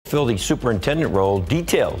fill the superintendent role.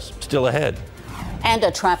 Details still ahead. And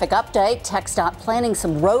a traffic update. TxDOT planning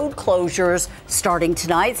some road closures starting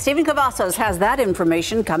tonight. Stephen Cavazos has that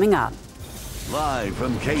information coming up. Live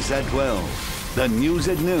from KSAT 12, the news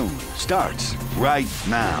at noon starts right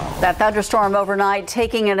now. That thunderstorm overnight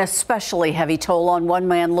taking an especially heavy toll on one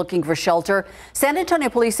man looking for shelter. San Antonio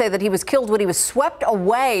police say that he was killed when he was swept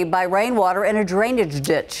away by rainwater in a drainage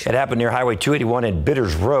ditch. It happened near Highway 281 and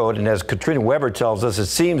Bitters Road. And as Katrina Weber tells us, it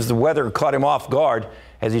seems the weather caught him off guard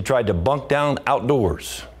as he tried to bunk down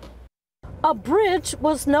outdoors. A bridge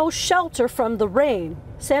was no shelter from the rain.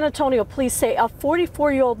 San Antonio police say a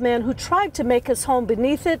 44-year-old man who tried to make his home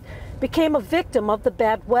beneath it became a victim of the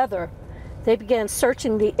bad weather. They began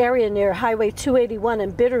searching the area near Highway 281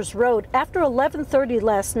 and Bitters Road after 11:30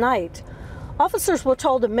 last night. Officers were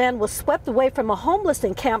told a man was swept away from a homeless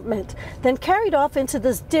encampment, then carried off into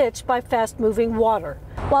this ditch by fast-moving water.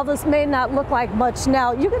 While this may not look like much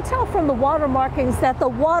now, you can tell from the water markings that the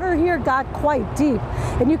water here got quite deep.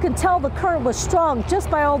 And you can tell the current was strong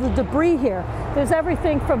just by all the debris here. There's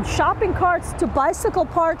everything from shopping carts to bicycle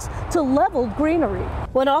parts to leveled greenery.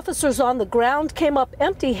 When officers on the ground came up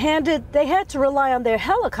empty-handed, they had to rely on their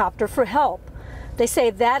helicopter for help. They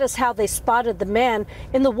say that is how they spotted the man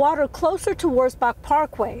in the water closer to Wurzbach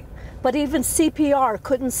Parkway. But even CPR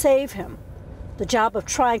couldn't save him. The job of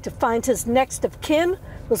trying to find his next of kin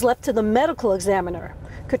was left to the medical examiner.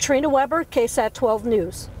 Katrina Weber, KSAT 12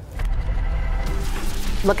 News.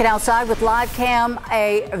 Looking outside with live cam,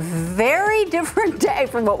 a very different day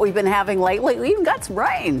from what we've been having lately. We even got some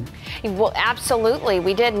rain. Well, absolutely.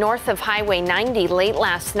 We did north of Highway 90 late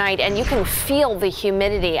last night, and you can feel the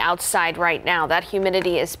humidity outside right now. That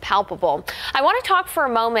humidity is palpable. I want to talk for a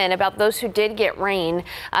moment about those who did get rain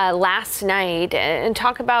last night and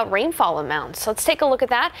talk about rainfall amounts. Let's take a look at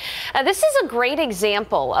that. This is a great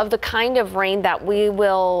example of the kind of rain that we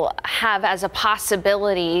will have as a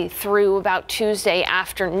possibility through about Tuesday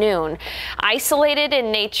afternoon. Isolated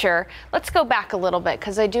in nature. Let's go back a little bit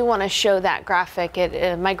because I do want to show that graphic.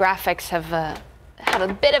 My graphics have had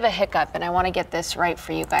a bit of a hiccup, and I want to get this right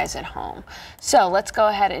for you guys at home. So let's go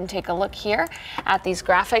ahead and take a look here at these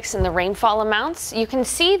graphics and the rainfall amounts. You can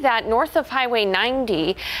see that north of Highway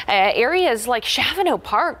 90, areas like Chavano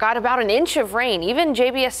Park got about an inch of rain. Even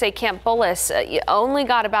JBSA Camp Bullis only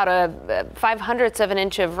got about a 5/100ths of an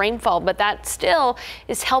inch of rainfall, but that still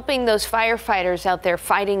is helping those firefighters out there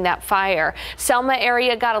fighting that fire. Selma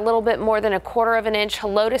area got a little bit more than 1/4 of an inch.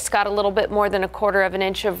 Helotes got a little bit more than 1/4 of an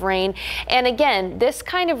inch of rain. And again, this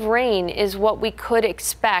kind of rain is what we could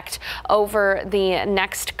expect over the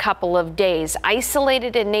next couple of days.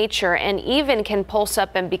 Isolated in nature and even can pulse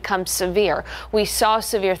up and become severe. We saw a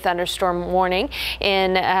severe thunderstorm warning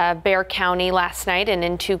in Bexar County last night and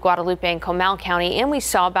into Guadalupe and Comal County, and we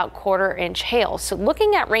saw about 1/4 inch hail. So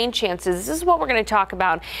looking at rain chances, this is what we're going to talk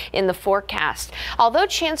about in the forecast. Although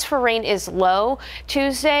chance for rain is low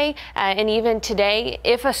Tuesday and even today,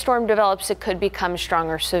 if a storm develops, it could become strong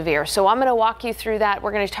or severe. So I'm going to walk you through that.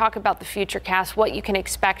 We're going to talk about the futurecast, what you can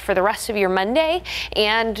expect for the rest of your Monday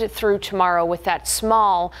and through tomorrow with that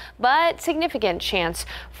small but significant chance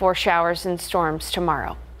for showers and storms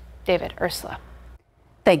tomorrow. David, Ursula.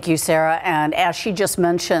 Thank you, Sarah. And as she just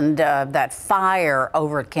mentioned, that fire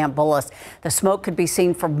over at Camp Bullis, the smoke could be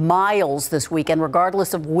seen for miles this weekend,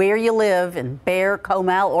 regardless of where you live in Bexar,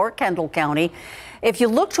 Comal, or Kendall County. If you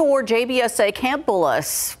look toward JBSA Camp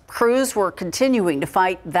Bullis, crews were continuing to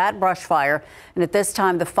fight that brush fire. And at this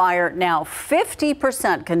time, the fire now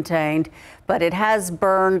 50% contained, but it has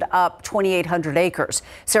burned up 2,800 acres.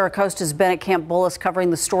 Sarah Coast has been at Camp Bullis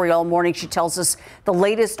covering the story all morning. She tells us the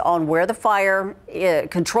latest on where the fire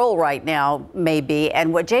control right now may be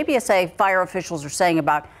and what JBSA fire officials are saying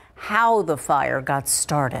about how the fire got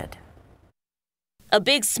started. A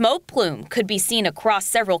big smoke plume could be seen across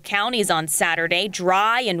several counties on Saturday.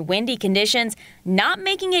 Dry and windy conditions not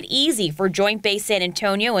making it easy for Joint Base San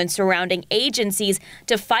Antonio and surrounding agencies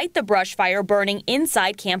to fight the brush fire burning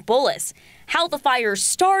inside Camp Bullis. How the fire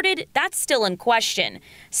started, that's still in question.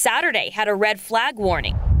 Saturday had a red flag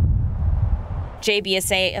warning.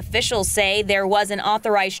 JBSA officials say there was an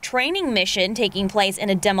authorized training mission taking place in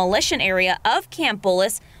a demolition area of Camp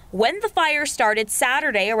Bullis when the fire started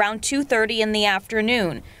Saturday around 2:30 in the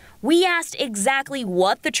afternoon. We asked exactly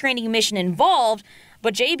what the training mission involved,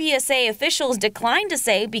 but JBSA officials declined to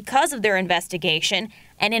say because of their investigation,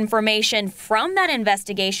 and information from that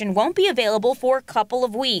investigation won't be available for a couple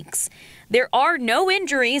of weeks. There are no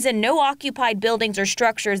injuries and no occupied buildings or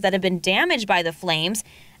structures that have been damaged by the flames.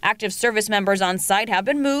 Active service members on site have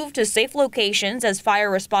been moved to safe locations as fire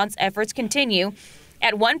response efforts continue.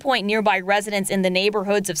 At one point, nearby residents in the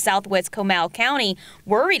neighborhoods of southwest Comal County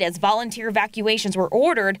worried as volunteer evacuations were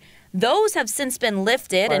ordered. Those have since been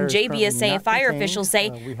lifted, and JBSA fire officials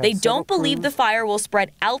say they don't believe the fire will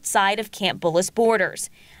spread outside of Camp Bullis borders.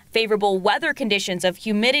 Favorable weather conditions of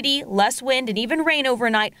humidity, less wind, and even rain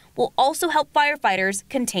overnight will also help firefighters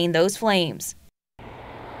contain those flames.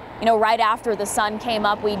 You know, right after the sun came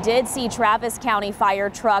up, we did see Travis County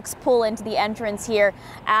fire trucks pull into the entrance here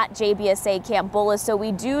at JBSA Camp Bullis. So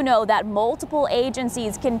we do know that multiple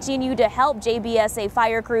agencies continue to help JBSA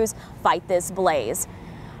fire crews fight this blaze.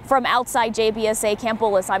 From outside JBSA Camp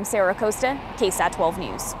Bullis, I'm Sarah Costa, KSAT 12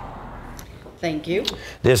 News. Thank you.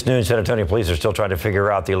 This noon, San Antonio police are still trying to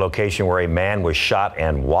figure out the location where a man was shot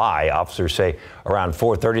and why. Officers say around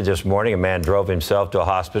 4:30 this morning, a man drove himself to a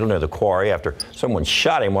hospital near the quarry after someone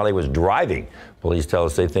shot him while he was driving. Police tell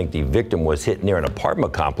us they think the victim was hit near an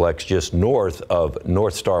apartment complex just north of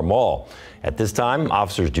North Star Mall. At this time,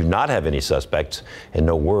 officers do not have any suspects and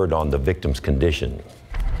no word on the victim's condition.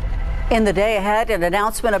 In the day ahead, an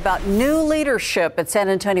announcement about new leadership at San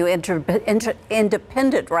Antonio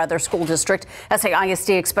Independent School District.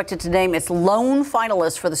 SAISD expected to name its lone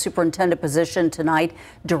finalist for the superintendent position tonight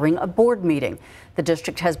during a board meeting. The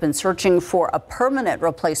district has been searching for a permanent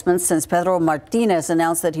replacement since Pedro Martinez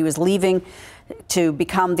announced that he was leaving to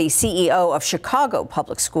become the CEO of Chicago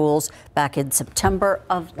Public Schools back in September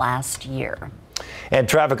of last year. And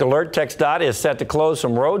traffic alert, TxDOT is set to close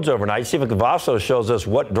some roads overnight. Siva Cavasso shows us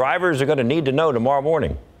what drivers are going to need to know tomorrow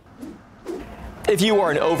morning. If you are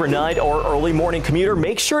an overnight or early morning commuter,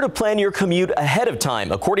 make sure to plan your commute ahead of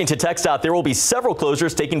time. According to TxDOT, there will be several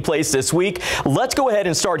closures taking place this week. Let's go ahead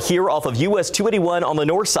and start here off of US 281 on the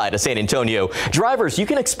north side of San Antonio. Drivers, you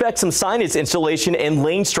can expect some signage installation and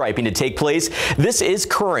lane striping to take place. This is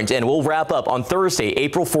current and will wrap up on Thursday,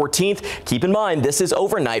 April 14th. Keep in mind, this is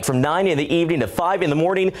overnight from 9 in the evening to 5 in the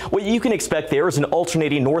morning. What you can expect there is an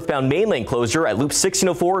alternating northbound main lane closure at Loop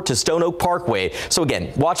 1604 to Stone Oak Parkway. So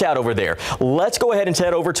again, watch out over there. Let's go ahead and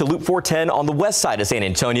head over to Loop 410 on the west side of San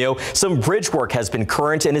Antonio. Some bridge work has been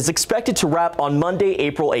current and is expected to wrap on Monday,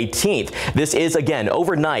 April 18th. This is again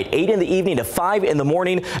overnight, 8 in the evening to 5 in the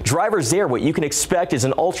morning. Drivers there, what you can expect is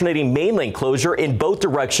an alternating main lane closure in both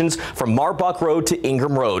directions from Marbach Road to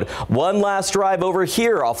Ingram Road. One last drive over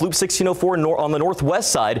here off Loop 1604 on the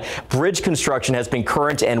northwest side. Bridge construction has been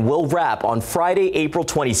current and will wrap on Friday, April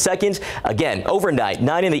 22nd. Again, overnight,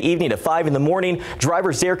 9 in the evening to 5 in the morning.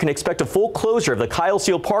 Drivers there can expect a full closure of the Kyle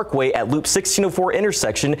Seal Parkway at Loop 1604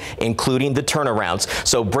 intersection, including the turnarounds.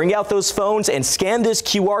 So bring out those phones and scan this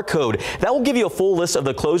QR code. That will give you a full list of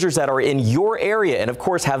the closures that are in your area and, of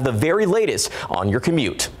course, have the very latest on your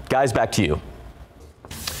commute. Guys, back to you.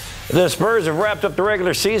 The Spurs have wrapped up the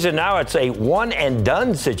regular season. Now it's a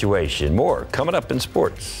one-and-done situation. More coming up in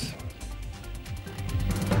sports.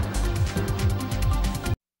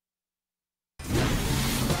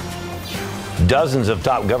 Dozens of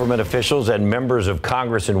top government officials and members of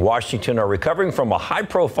Congress in Washington are recovering from a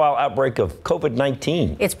high-profile outbreak of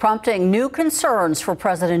COVID-19. It's prompting new concerns for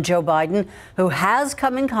President Joe Biden, who has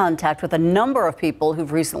come in contact with a number of people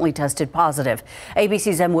who've recently tested positive.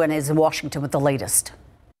 ABC's Em Nguyen is in Washington with the latest.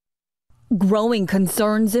 Growing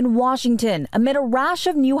concerns in Washington amid a rash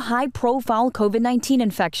of new high-profile COVID-19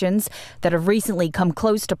 infections that have recently come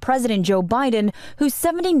close to President Joe Biden, who's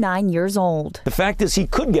 79 years old. The fact is he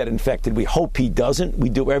could get infected. We hope he doesn't. We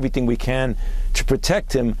do everything we can to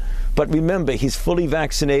protect him. But remember, he's fully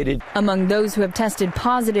vaccinated. Among those who have tested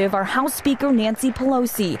positive are House Speaker Nancy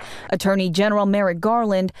Pelosi, Attorney General Merrick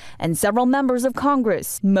Garland, and several members of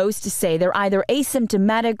Congress. Most say they're either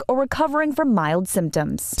asymptomatic or recovering from mild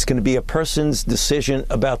symptoms. It's going to be a person's decision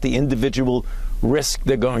about the individual risk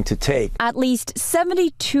they're going to take. At least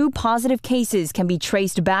 72 positive cases can be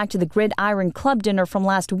traced back to the Gridiron Club dinner from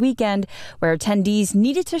last weekend, where attendees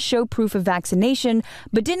needed to show proof of vaccination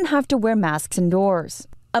but didn't have to wear masks indoors.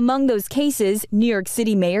 Among those cases, New York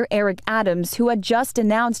City Mayor Eric Adams, who had just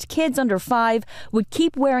announced kids under 5 would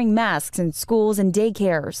keep wearing masks in schools and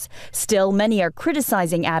daycares. Still, many are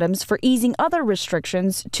criticizing Adams for easing other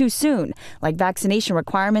restrictions too soon, like vaccination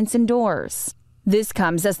requirements indoors. This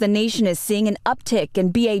comes as the nation is seeing an uptick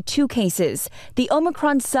in BA2 cases. The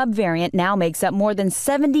Omicron subvariant now makes up more than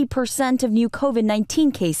 70% of new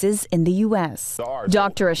COVID-19 cases in the U.S.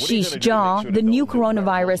 Dr. Ashish Jha, the new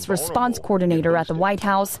coronavirus response coordinator at the White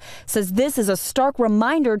House, says this is a stark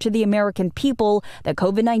reminder to the American people that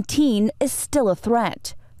COVID-19 is still a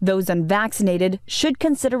threat. Those unvaccinated should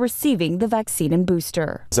consider receiving the vaccine and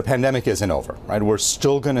booster. The pandemic isn't over, right? We're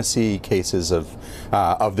still going to see cases of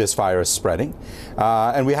this virus spreading,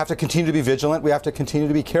 and we have to continue to be vigilant. We have to continue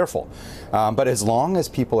to be careful. But as long as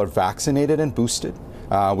people are vaccinated and boosted,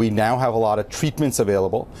 We now have a lot of treatments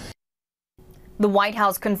available. The White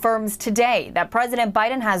House confirms today that President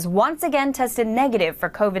Biden has once again tested negative for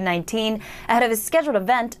COVID-19 ahead of his scheduled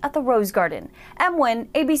event at the Rose Garden. M. Wynn,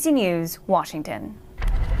 ABC News, Washington.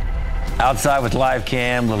 Outside with live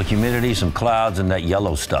cam, little humidity, some clouds, and that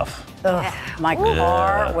yellow stuff. Ugh, my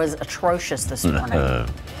car was atrocious this morning.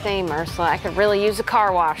 Same, Ursula. I could really use a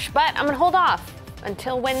car wash, but I'm going to hold off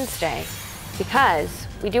until Wednesday because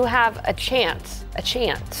we do have a chance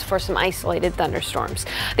for some isolated thunderstorms.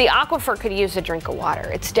 The aquifer could use a drink of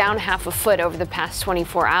water. It's down half a foot over the past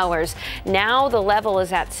 24 hours. Now the level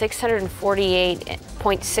is at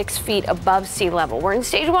 648.6 feet above sea level. We're in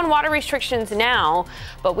stage 1 water restrictions now,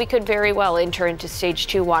 but we could very well enter into stage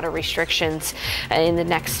 2 water restrictions in the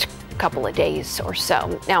next couple of days or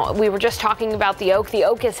so. Now, we were just talking about the oak. The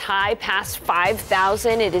oak is high past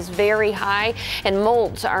 5,000. It is very high, and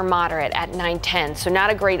molds are moderate at 910. So not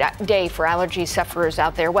a great day for allergy sufferers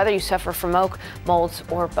out there, whether you suffer from oak, molds,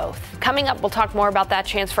 or both. Coming up, we'll talk more about that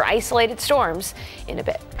chance for isolated storms in a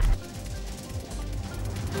bit.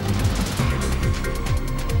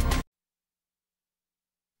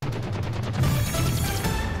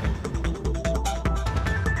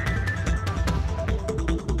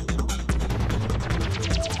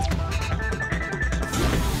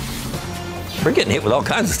 We're getting hit with all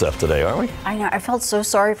kinds of stuff today, aren't we? I know. I felt so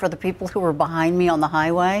sorry for the people who were behind me on the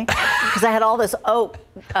highway because I had all this oak,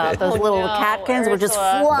 those little catkins were just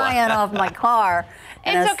flying off my car.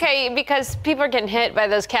 It's okay because people are getting hit by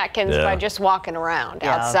those catkins by just walking around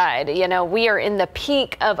outside. You know, we are in the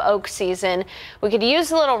peak of oak season. We could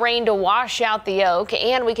use a little rain to wash out the oak,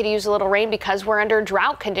 and we could use a little rain because we're under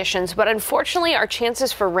drought conditions. But unfortunately, our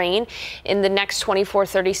chances for rain in the next 24,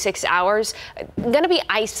 36 hours are going to be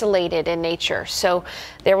isolated in nature. So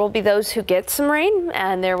there will be those who get some rain,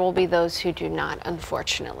 and there will be those who do not,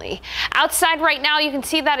 unfortunately. Outside right now, you can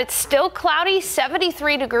see that it's still cloudy,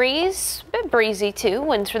 73 degrees, a bit breezy too.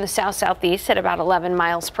 Winds from the south-southeast at about 11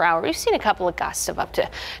 miles per hour. We've seen a couple of gusts of up to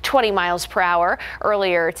 20 miles per hour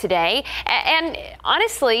earlier today. And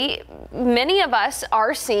honestly, many of us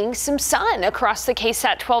are seeing some sun across the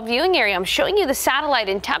KSAT 12 viewing area. I'm showing you the satellite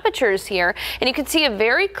and temperatures here, and you can see a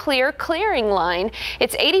very clear clearing line.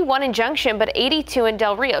 It's 81 in Junction, but 82 in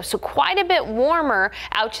Del Rio. So quite a bit warmer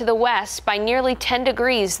out to the west by nearly 10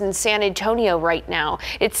 degrees than San Antonio right now.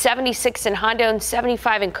 It's 76 in Hondo and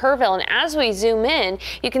 75 in Kerrville. And as we zoom in,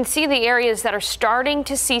 you can see the areas that are starting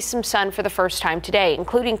to see some sun for the first time today,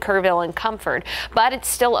 including Kerrville and Comfort. But it's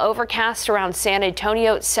still overcast around San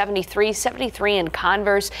Antonio at 73, 73 in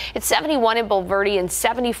Converse. It's 71 in Bulverde and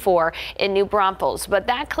 74 in New Braunfels. But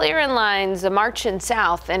that clearing line's marching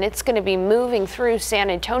south, and it's going to be moving through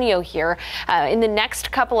San Antonio here in the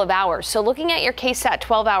next couple of hours. So looking at your KSAT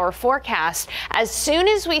 12-hour forecast, as soon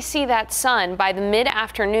as we see that sun by the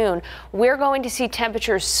mid-afternoon, we're going to see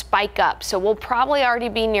temperatures spike up. So we'll probably already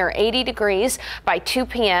be near 80 degrees by 2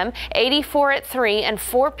 p.m., 84 at 3, and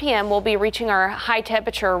 4 p.m. we'll be reaching our high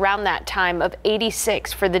temperature around that time of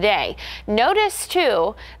 86 for the day. Notice,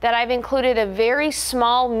 too, that I've included a very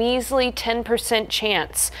small, measly 10%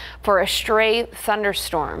 chance for a stray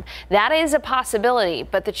thunderstorm. That is a possibility,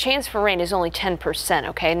 but the chance for rain is only 10%,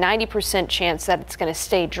 okay? 90% chance that it's going to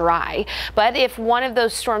stay dry. But if one of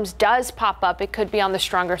those storms does pop up, it could be on the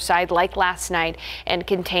stronger side like last night and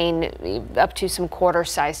contain up to some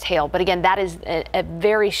quarter-sized hail. But again, that is a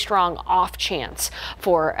very strong off chance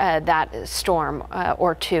for that storm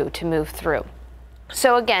or two to move through.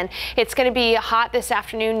 So again, it's going to be hot this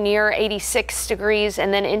afternoon, near 86 degrees,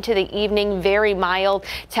 and then into the evening, very mild.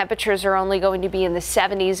 Temperatures are only going to be in the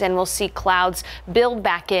 70s, and we'll see clouds build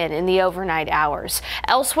back in the overnight hours.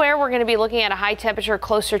 Elsewhere, we're going to be looking at a high temperature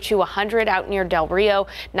closer to 100 out near Del Rio,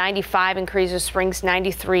 95 in Carrizo Springs,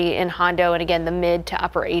 93 in Hondo, and again, the mid to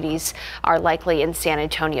upper 80s are likely in San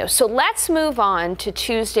Antonio. So let's move on to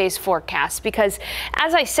Tuesday's forecast, because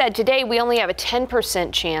as I said, today we only have a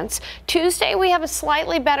 10% chance. Tuesday, we have a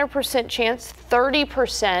slightly better percent chance,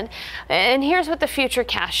 30%. And here's what the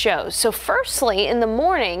futurecast shows. So firstly, in the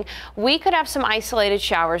morning, we could have some isolated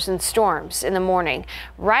showers and storms in the morning,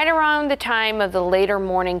 right around the time of the later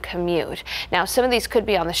morning commute. Now, some of these could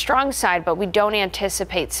be on the strong side, but we don't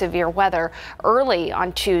anticipate severe weather early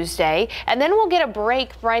on Tuesday. And then we'll get a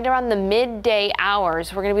break right around the midday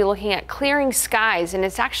hours. We're going to be looking at clearing skies, and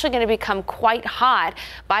it's actually going to become quite hot.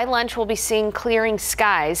 By lunch, we'll be seeing clearing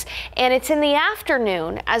skies, and it's in the afternoon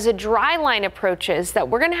afternoon, as a dry line approaches, that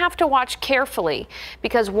we're going to have to watch carefully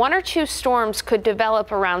because 1 or 2 storms could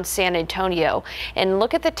develop around San Antonio. And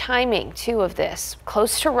look at the timing, too, of this,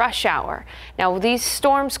 close to rush hour. Now, these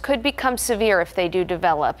storms could become severe if they do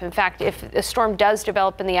develop. In fact, if a storm does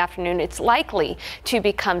develop in the afternoon, it's likely to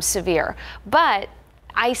become severe, but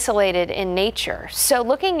isolated in nature. So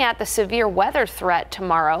looking at the severe weather threat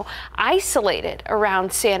tomorrow, isolated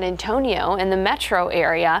around San Antonio and the metro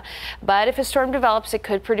area, but if a storm develops, it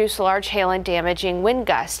could produce large hail and damaging wind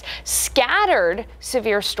gusts. Scattered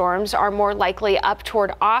severe storms are more likely up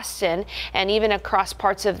toward Austin and even across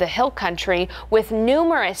parts of the hill country, with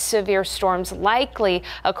numerous severe storms likely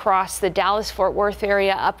across the Dallas-Fort Worth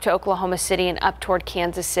area up to Oklahoma City and up toward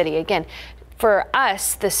Kansas City. Again, for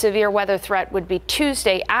us, the severe weather threat would be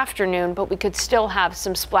Tuesday afternoon, but we could still have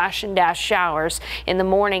some splash and dash showers in the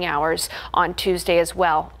morning hours on Tuesday as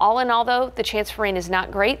well. All in all, though, the chance for rain is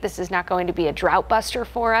not great. This is not going to be a drought buster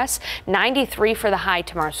for us. 93 for the high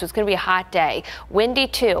tomorrow, so it's going to be a hot day. Windy,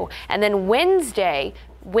 too. And then Wednesday,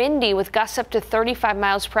 windy with gusts up to 35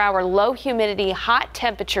 miles per hour, low humidity, hot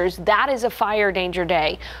temperatures. That is a fire danger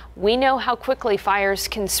day. We know how quickly fires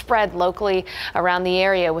can spread locally around the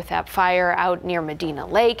area with that fire out near Medina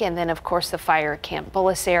Lake and then, of course, the fire at Camp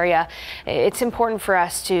Bullis area. It's important for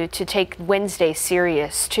us to take Wednesday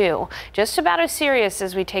serious, too. Just about as serious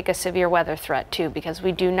as we take a severe weather threat, too, because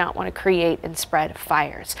we do not want to create and spread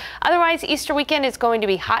fires. Otherwise, Easter weekend is going to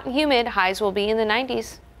be hot and humid. Highs will be in the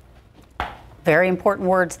 90s. Very important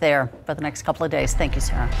words there for the next couple of days. Thank you,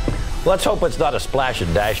 Sarah. Let's hope it's not a splash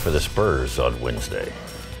and dash for the Spurs on Wednesday.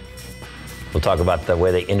 We'll talk about the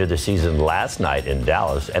way they ended the season last night in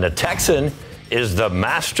Dallas. And a Texan is the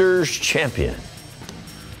Masters champion.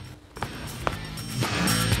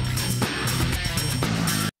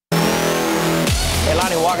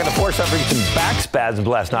 Lonnie Walker, the four suffered some back spasms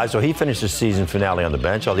last night, so he finished the season finale on the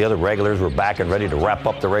bench. All the other regulars were back and ready to wrap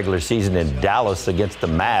up the regular season in Dallas against the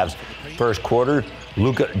Mavs. First quarter,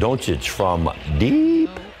 Luka Doncic from deep.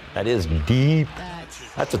 That is deep.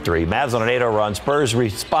 That's a three. Mavs on an 8-0 run. Spurs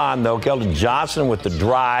respond, though. Keldon Johnson with the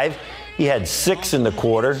drive. He had 6 in the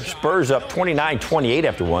quarter. Spurs up 29-28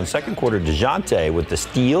 after one. Second quarter, DeJounte with the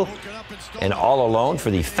steal. And all alone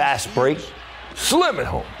for the fast break. Slim at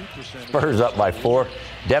home. Spurs up by 4.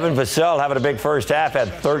 Devin Vassell having a big first half,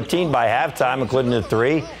 had 13 by halftime, including the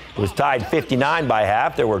 3. It was tied 59 by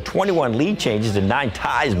half. There were 21 lead changes and 9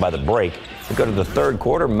 ties by the break. We go to the third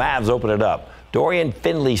quarter. Mavs open it up. Dorian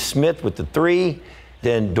Finney-Smith with the 3.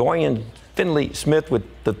 Then Dorian Finney-Smith with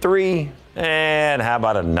the 3. And how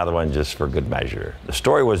about another one just for good measure? The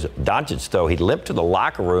story was Doncic, though. He limped to the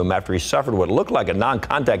locker room after he suffered what looked like a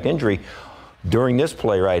non-contact injury during this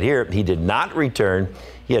play right here. He did not return.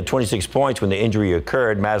 He had 26 points when the injury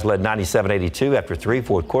occurred. Mavs led 97-82 after 3.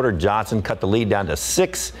 Fourth quarter, Johnson cut the lead down to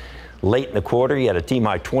 6. Late in the quarter, he had a team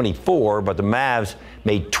high 24, but the Mavs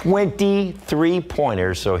made 23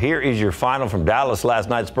 pointers. So here is your final from Dallas last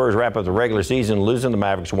night. Spurs wrap up the regular season, losing the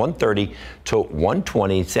Mavericks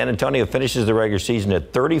 130-120. San Antonio finishes the regular season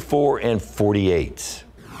at 34-48.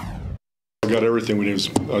 I got everything we did.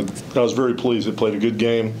 I was very pleased. They played a good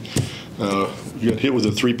game. You got hit with a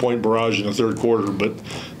 3-point barrage in the third quarter, but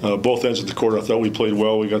both ends of the quarter I thought we played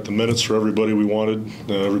well. We got the minutes for everybody we wanted.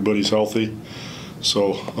 Everybody's healthy.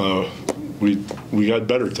 So we got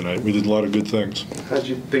better tonight. We did a lot of good things. How did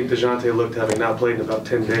you think DeJounte looked, having not played in about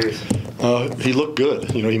 10 days? He looked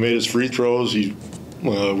good. You know, he made his free throws. He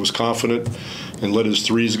was confident and let his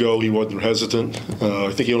threes go. He wasn't hesitant.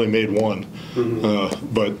 I think he only made one,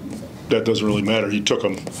 but that doesn't really matter. He took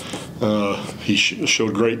them. He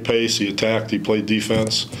showed great pace. He attacked. He played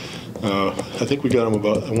defense. I think we got him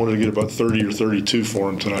about, I wanted to get about 30 or 32 for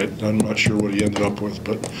him tonight. I'm not sure what he ended up with,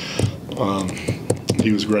 but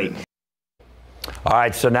he was great. All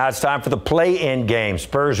right, so now it's time for the play-in game.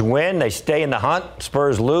 Spurs win, they stay in the hunt.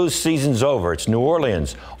 Spurs lose, season's over. It's New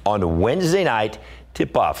Orleans on Wednesday night.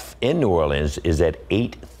 Tip-off in New Orleans is at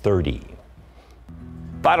 8:30.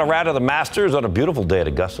 Final round of the Masters on a beautiful day at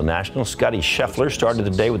Augusta National. Scotty Scheffler started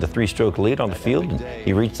the day with a 3-stroke lead on the field, and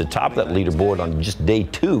he reached the top of that leaderboard on just day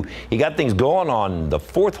 2. He got things going on the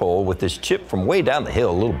 4th hole with this chip from way down the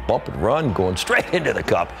hill, a little bump and run going straight into the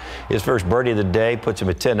cup. His first birdie of the day puts him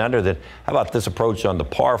at 10 under. Then how about this approach on the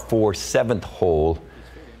par 4 7th hole?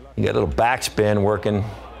 You got a little backspin working.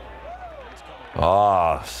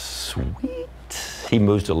 Oh, sweet. He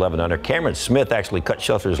moves to 11 under. Cameron Smith actually cut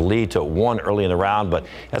Scheffler's lead to 1 early in the round, but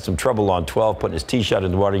had some trouble on 12, putting his tee shot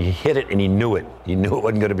in the water. He hit it, and he knew it. He knew it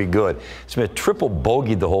wasn't going to be good. Smith triple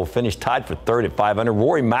bogeyed the whole finish, tied for 3rd at 5 under.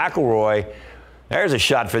 Rory McIlroy, there's a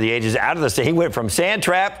shot for the ages. Out of the, he went from sand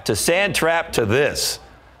trap to this.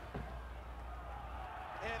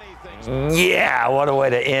 Yeah, what a way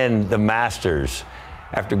to end the Masters.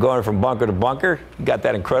 After going from bunker to bunker, he got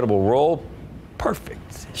that incredible roll.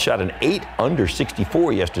 Perfect. Shot an 8 under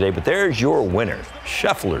 64 yesterday, but there's your winner.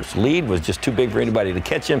 Scheffler's lead was just too big for anybody to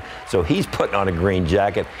catch him, so he's putting on a green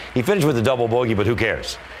jacket. He finished with a double bogey, but who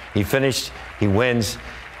cares? He finished, he wins,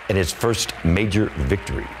 and his first major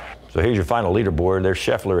victory. So here's your final leaderboard. There's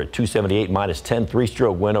Scheffler at 278 minus 10,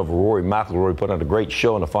 3-stroke win over Rory McIlroy. Put on a great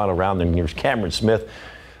show in the final round. Then here's Cameron Smith.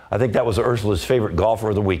 I think that was Ursula's favorite golfer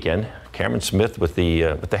of the weekend. Cameron Smith with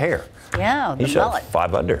the hair. Yeah, the he shot mullet.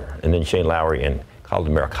 5 under. And then Shane Lowry and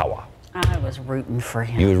Colin Morikawa. I was rooting for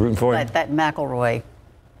him. You was rooting for him? That McIlroy.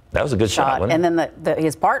 That was a good shot, wasn't and it? then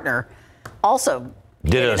his partner also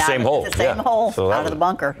did it in the same hole. The same hole So out of the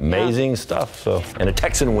bunker. Amazing stuff. So, and a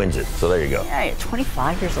Texan wins it. So there you go. Yeah, you're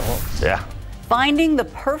 25 years old. Yeah. Finding the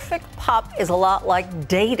perfect pup is a lot like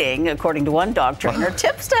dating, according to one dog trainer.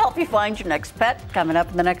 Tips to help you find your next pet coming up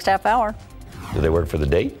in the next half hour. Do they work for the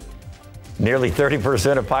date? Nearly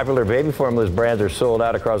 30% of popular baby formulas brands are sold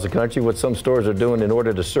out across the country, what some stores are doing in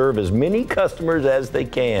order to serve as many customers as they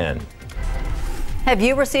can. Have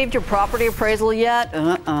you received your property appraisal yet?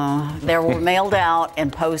 They were mailed out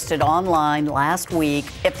and posted online last week.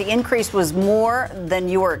 If the increase was more than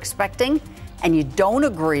you were expecting and you don't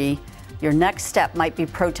agree, your next step might be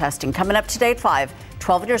protesting. Coming up today at 5,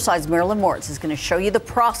 12 on your side's Marilyn Moritz is going to show you the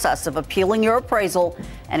process of appealing your appraisal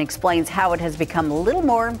and explains how it has become a little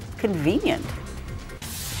more convenient.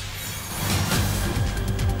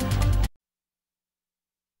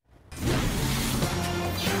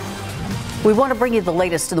 We want to bring you the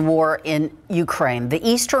latest in the war in Ukraine. The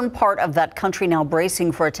eastern part of that country now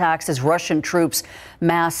bracing for attacks as Russian troops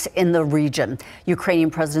mass in the region. Ukrainian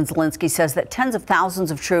President Zelensky says that tens of thousands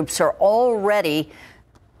of troops are already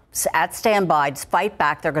at standby to fight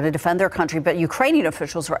back. They're going to defend their country, but Ukrainian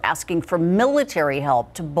officials are asking for military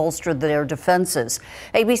help to bolster their defenses.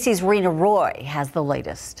 ABC's Rena Roy has the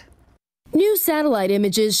latest. New satellite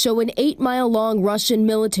images show an 8-mile-long Russian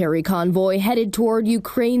military convoy headed toward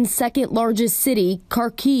Ukraine's second-largest city,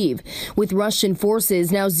 Kharkiv, with Russian forces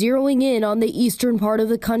now zeroing in on the eastern part of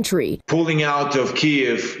the country. Pulling out of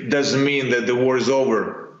Kyiv doesn't mean that the war is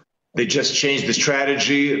over. They just changed the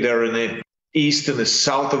strategy. They're in the east and the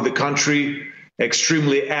south of the country,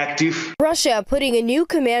 extremely active. Russia putting a new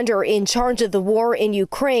commander in charge of the war in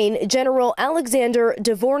Ukraine, General Alexander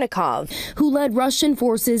Dvornikov, who led Russian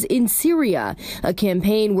forces in Syria, a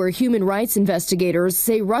campaign where human rights investigators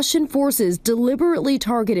say Russian forces deliberately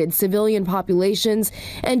targeted civilian populations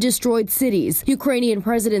and destroyed cities. Ukrainian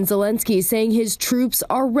President Zelensky saying his troops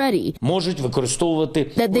are ready,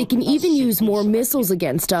 that they can even use more missiles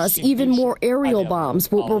against us, even more aerial bombs,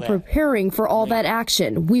 but we're preparing for all that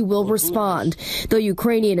action. We will respond. Though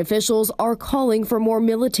Ukrainian officials are calling for more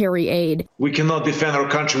military aid. We cannot defend our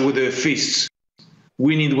country with their fists.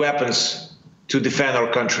 We need weapons to defend our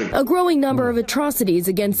country. A growing number of atrocities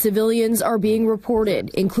against civilians are being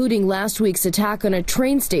reported, including last week's attack on a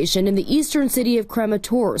train station in the eastern city of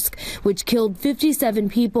Kramatorsk, which killed 57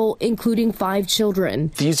 people, including 5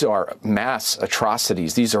 children. These are mass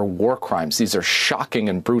atrocities. These are war crimes. These are shocking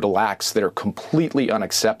and brutal acts that are completely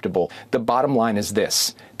unacceptable. The bottom line is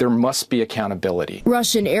this: there must be accountability.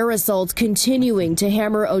 Russian air assaults continuing to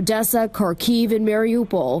hammer Odessa, Kharkiv, and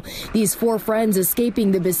Mariupol. These 4 friends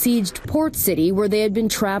escaping the besieged port city where they had been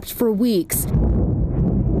trapped for weeks.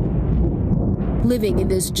 Living in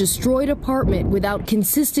this destroyed apartment without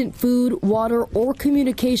consistent food, water, or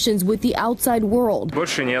communications with the outside world.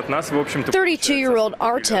 32-year-old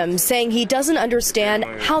Artem saying he doesn't understand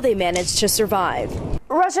how they managed to survive.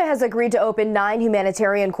 Russia has agreed to open 9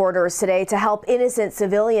 humanitarian corridors today to help innocent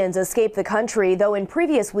civilians escape the country, though in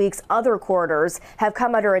previous weeks other corridors have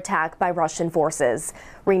come under attack by Russian forces.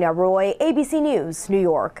 Rena Roy, ABC News, New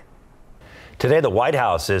York. Today, the White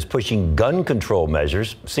House is pushing gun control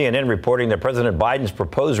measures. CNN reporting that President Biden's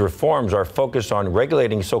proposed reforms are focused on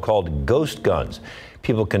regulating so-called ghost guns.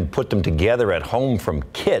 People can put them together at home from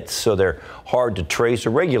kits, so they're hard to trace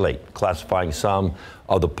or regulate. Classifying some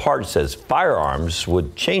of the parts as firearms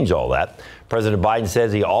would change all that. President Biden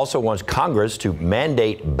says he also wants Congress to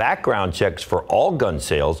mandate background checks for all gun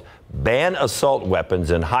sales, ban assault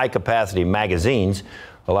weapons and high-capacity magazines,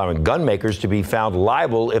 allowing gun makers to be found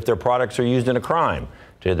liable if their products are used in a crime.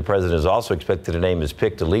 Today, the president is also expected to name his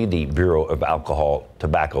pick to lead the Bureau of Alcohol,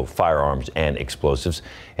 Tobacco, Firearms, and Explosives.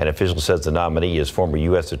 An official says the nominee is former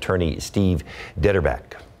U.S. Attorney Steve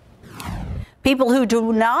Detterback. People who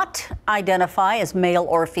do not identify as male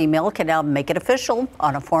or female can now make it official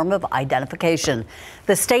on a form of identification.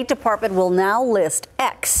 The State Department will now list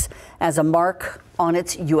X as a mark on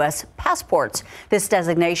its U.S. passports. This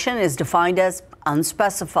designation is defined as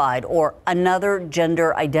unspecified, or another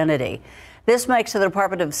gender identity. This makes the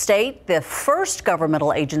Department of State the first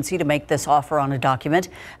governmental agency to make this offer on a document.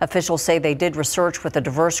 Officials say they did research with a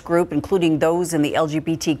diverse group, including those in the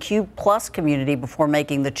LGBTQ+ community, before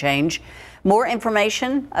making the change. More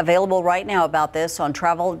information available right now about this on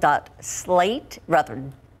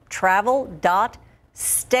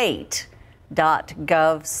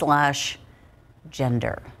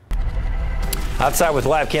travel.state.gov/gender. Outside with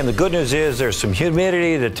Live Cam, the good news is there's some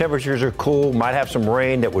humidity, the temperatures are cool, might have some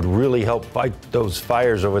rain that would really help fight those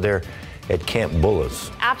fires over there at Camp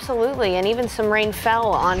Bullis. Absolutely, and even some rain fell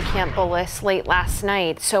on Camp Bullis late last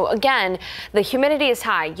night. So again, the humidity is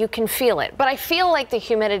high. You can feel it, but I feel like the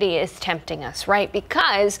humidity is tempting us, right?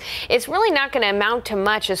 Because it's really not going to amount to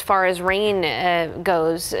much as far as rain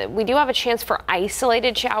goes. We do have a chance for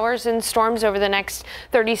isolated showers and storms over the next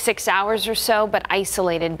 36 hours or so, but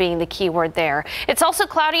isolated being the key word there. It's also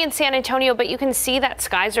cloudy in San Antonio, but you can see that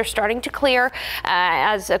skies are starting to clear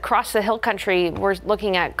as across the hill country we're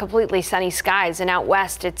looking at completely sunny skies, and out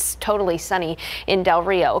west it's totally sunny in Del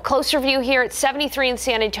Rio. A closer view here at 73 in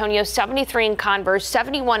San Antonio, 73 in Converse,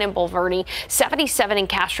 71 in Bulverde, 77 in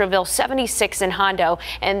Castroville, 76 in Hondo,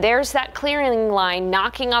 and there's that clearing line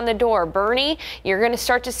knocking on the door. Bernie, you're going to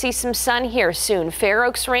start to see some sun here soon. Fair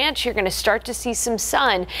Oaks Ranch, you're going to start to see some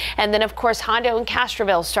sun, and then of course Hondo and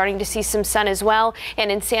Castroville starting to see some sun as well,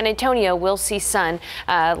 and in San Antonio we'll see sun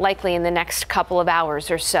likely in the next couple of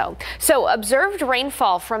hours or so. So observed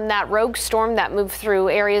rainfall from that rogue storm that moved through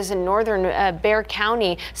areas in northern Bexar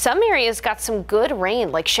County. Some areas got some good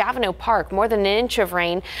rain, like Chavano Park, more than an inch of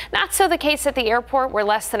rain. Not so the case at the airport, where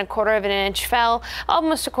less than a quarter of an inch fell,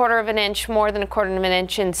 almost a quarter of an inch, more than a quarter of an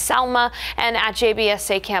inch in Selma, and at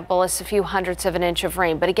JBSA Camp Bullis, a few hundredths of an inch of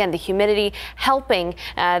rain. But again, the humidity helping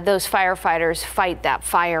those firefighters fight that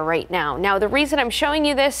fire right now. Now, the reason I'm showing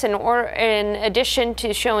you this, in addition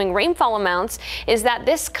to showing rainfall amounts, is that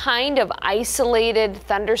this kind of isolated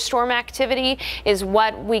thunderstorm activity is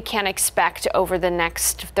what we can expect over the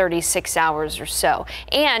next 36 hours or so.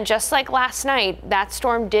 And just like last night, that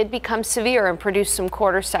storm did become severe and produce some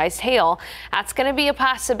quarter-sized hail. That's going to be a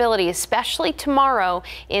possibility, especially tomorrow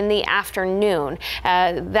in the afternoon.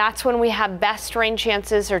 That's when we have best rain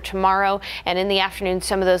chances, or tomorrow, and in the afternoon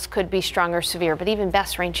some of those could be strong or severe, but even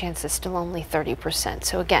best rain chances still only 30%.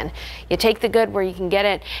 So again, you take the good where you can get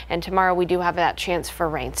it, and tomorrow we do have that chance for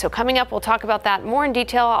rain. So coming up, we'll talk about that more in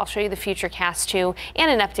detail. I'll show you the futurecast too,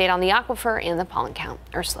 and an update on the aquifer and the pollen count.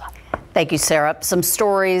 Ursula. Thank you, Sarah. Some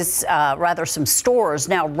stores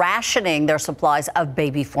now rationing their supplies of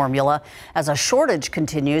baby formula as a shortage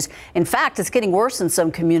continues. In fact, it's getting worse in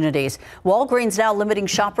some communities. Walgreens now limiting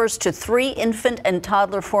shoppers to 3 infant and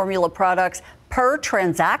toddler formula products per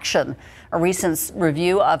transaction. A recent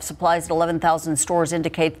review of supplies at 11,000 stores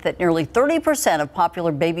indicates that nearly 30% of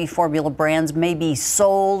popular baby formula brands may be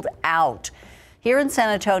sold out. Here in San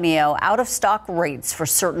Antonio, out-of-stock rates for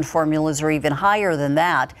certain formulas are even higher than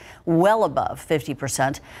that, well above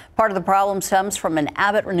 50%. Part of the problem stems from an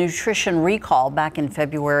Abbott nutrition recall back in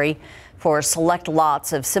February for select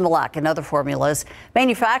lots of Similac and other formulas.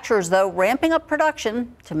 Manufacturers, though, ramping up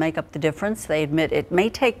production to make up the difference. They admit it may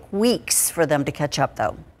take weeks for them to catch up,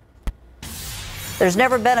 though. There's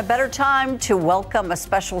never been a better time to welcome a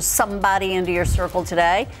special somebody into your circle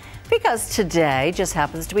today, because today just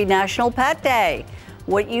happens to be National Pet Day.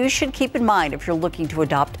 What you should keep in mind if you're looking to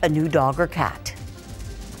adopt a new dog or cat.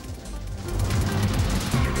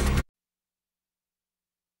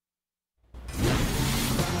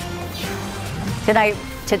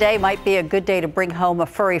 Today might be a good day to bring home a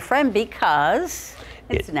furry friend because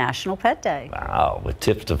it's National Pet Day. Wow, with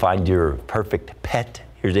tips to find your perfect pet.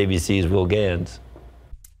 Here's ABC's Will Gans.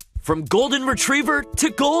 From golden retriever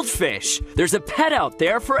to goldfish, there's a pet out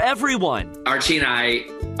there for everyone. Archie and I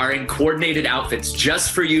are in coordinated outfits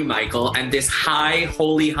just for you, Michael, and this high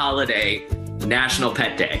holy holiday, National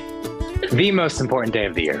Pet Day. The most important day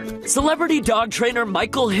of the year. Celebrity dog trainer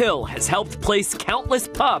Michael Hill has helped place countless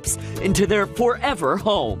pups into their forever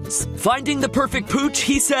homes. Finding the perfect pooch,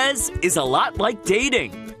 he says, is a lot like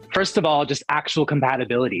dating. First of all, just actual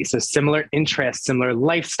compatibility. So similar interests, similar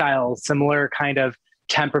lifestyles, similar kind of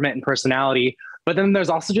temperament and personality, but then there's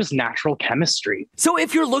also just natural chemistry. So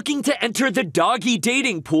if you're looking to enter the doggy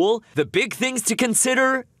dating pool, the big things to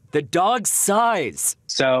consider: the dog's size.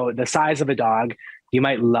 So the size of a dog, you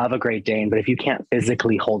might love a Great Dane, but if you can't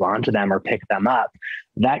physically hold on to them or pick them up,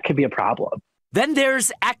 that could be a problem. Then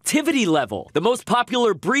there's activity level. The most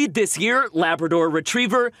popular breed this year, Labrador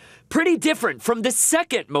Retriever, Pretty different from the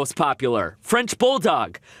second most popular, French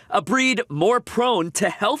Bulldog, a breed more prone to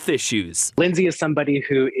health issues. Lindsay is somebody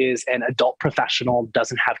who is an adult professional,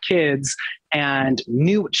 doesn't have kids, and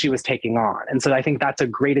knew what she was taking on. And so I think that's a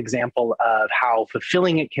great example of how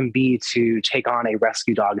fulfilling it can be to take on a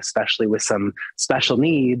rescue dog, especially with some special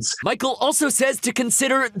needs. Michael also says to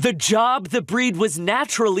consider the job the breed was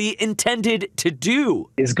naturally intended to do.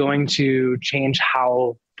 Is going to change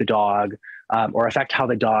how the dog or affect how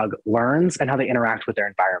the dog learns and how they interact with their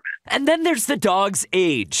environment. And then there's the dog's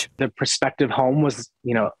age. The prospective home was,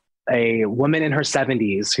 a woman in her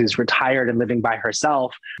 70s who's retired and living by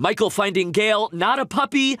herself. Michael finding Gail not a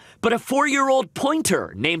puppy, but a 4-year-old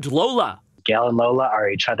pointer named Lola. Gail and Lola are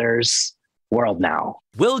each other's world now.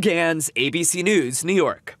 Will Gans, ABC News, New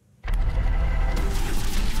York.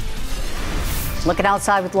 Looking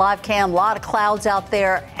outside with live cam, a lot of clouds out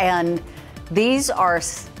there, and these are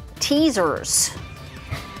teasers.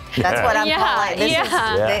 That's what I'm calling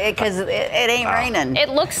it. Because it ain't raining. It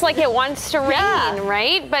looks like it wants to rain,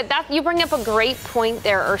 right? But you bring up a great point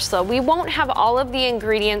there, Ursula. We won't have all of the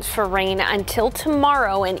ingredients for rain until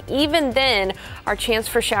tomorrow, and even then, our chance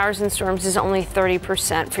for showers and storms is only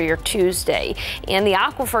 30% for your Tuesday. And the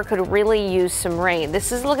aquifer could really use some rain.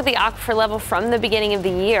 This is a look at the aquifer level from the beginning of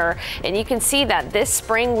the year, and you can see that this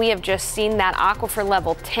spring we have just seen that aquifer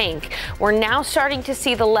level tank. We're now starting to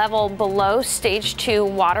see the level below stage 2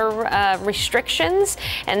 water restrictions,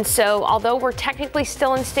 and so although we're technically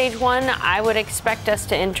still in stage 1, I would expect us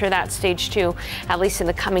to enter that stage 2 at least in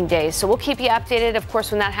the coming days. So we'll keep you updated. Of course,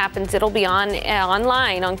 when that happens, it'll be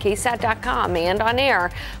online on KSAT.com and on air.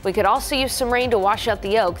 We could also use some rain to wash out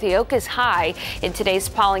the oak. The oak is high in today's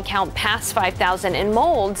pollen count past 5,000, and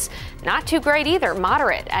molds not too great either,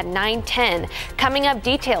 moderate at 910. Coming up,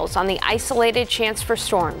 details on the isolated chance for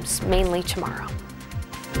storms, mainly tomorrow.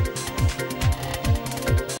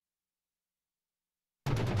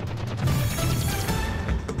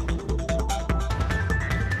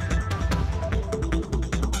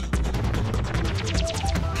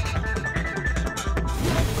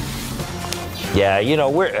 Yeah,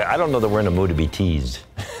 I don't know that we're in a mood to be teased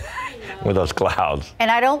with those clouds. And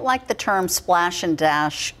I don't like the term splash and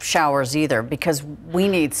dash showers either, because we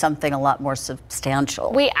need something a lot more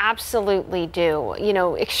substantial. We absolutely do.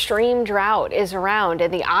 Extreme drought is around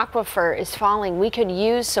and the aquifer is falling. We could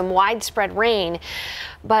use some widespread rain.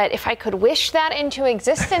 But if I could wish that into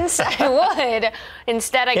existence, I would.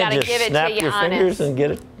 Instead, I got to give it to you honest. Snap your fingers and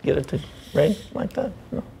get it to rain like that?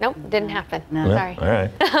 No. Nope, didn't happen. No. Sorry. All right.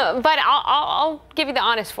 But I'll give you the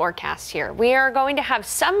honest forecast here. We are going to have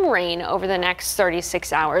some rain over the next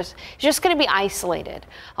 36 hours. It's just going to be isolated,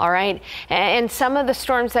 all right? And some of the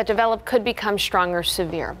storms that develop could become strong or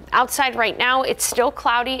severe. Outside right now, it's still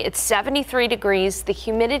cloudy. It's 73 degrees. The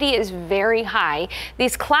humidity is very high.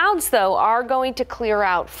 These clouds, though, are going to clear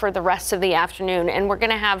out for the rest of the afternoon, and we're going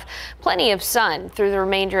to have plenty of sun through the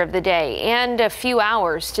remainder of the day and a few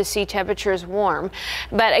hours to see temperatures warm.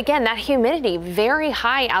 But again, that humidity very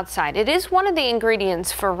high outside. It is one of the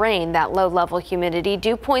ingredients for rain, that low level humidity.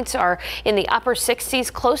 Dew points are in the upper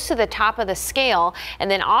 60s, close to the top of the scale. And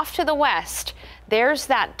then off to the west, there's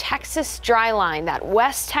that Texas dry line, that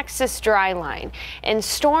West Texas dry line. And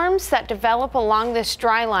storms that develop along this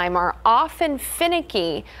dry line are often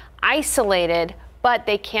finicky, isolated, but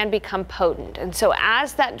they can become potent. And so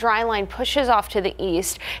as that dry line pushes off to the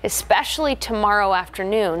east, especially tomorrow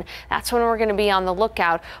afternoon, that's when we're going to be on the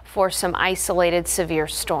lookout for some isolated severe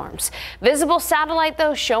storms. Visible satellite,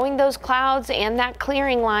 though, showing those clouds and that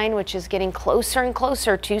clearing line, which is getting closer and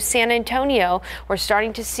closer to San Antonio. We're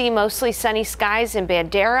starting to see mostly sunny skies in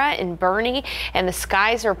Bandera and Bernie, and the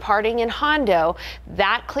skies are parting in Hondo.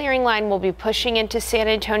 That clearing line will be pushing into San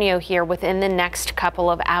Antonio here within the next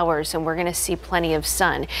couple of hours, and we're going to see plenty of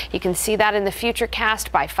sun. You can see that in the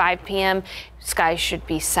futurecast by 5 p.m. Skies should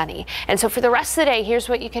be sunny. And so for the rest of the day, here's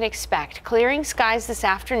what you can expect. Clearing skies this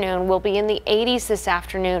afternoon. Will be in the 80s this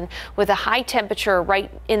afternoon with a high temperature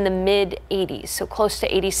right in the mid 80s, so close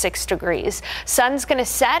to 86 degrees. Sun's going to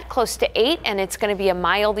set close to 8, and it's going to be a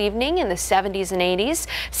mild evening in the 70s and 80s.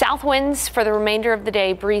 South winds for the remainder of the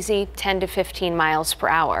day, breezy 10 to 15 miles per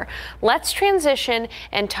hour. Let's transition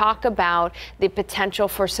and talk about the potential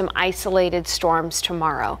for some isolated storms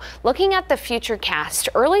tomorrow. Looking at the futurecast,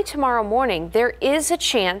 early tomorrow morning, there is a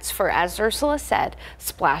chance for, as Ursula said,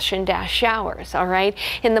 splash and dash showers, all right?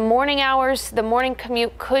 In the morning hours, the morning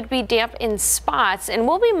commute could be damp in spots, and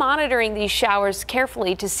we'll be monitoring these showers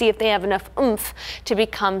carefully to see if they have enough oomph to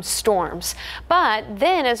become storms. But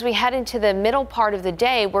then as we head into the middle part of the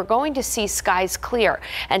day, we're going to see skies clear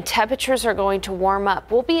and temperatures are going to warm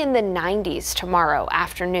up. We'll be in the 90s tomorrow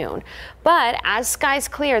afternoon. But as skies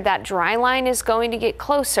clear, that dry line is going to get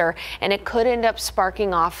closer, and it could end up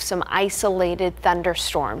sparking off some isolated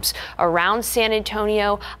thunderstorms around San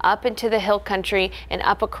Antonio, up into the hill country, and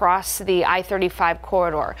up across the I-35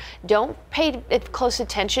 corridor. Don't pay close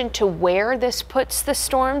attention to where this puts the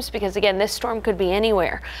storms, because again, this storm could be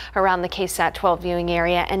anywhere around the KSAT 12 viewing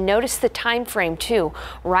area. And notice the time frame too.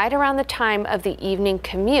 Right around the time of the evening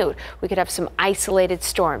commute, we could have some isolated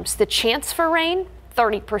storms. The chance for rain,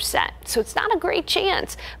 30%. So it's not a great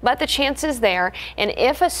chance, but the chance is there. And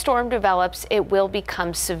if a storm develops, it will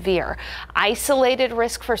become severe. Isolated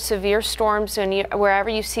risk for severe storms wherever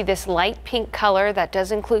you see this light pink color, that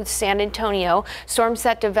does include San Antonio. Storms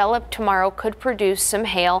that develop tomorrow could produce some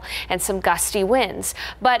hail and some gusty winds,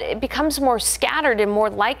 but it becomes more scattered and more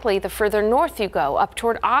likely the further north you go, up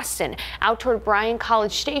toward Austin, out toward Bryan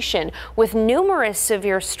College Station, with numerous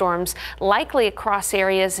severe storms likely across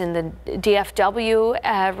areas in the DFW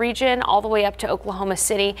region, all the way up to Oklahoma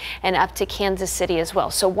City and up to Kansas City as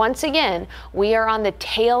well. So once again, we are on the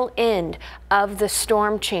tail end of the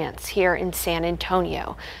storm chance here in San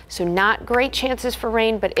Antonio. So not great chances for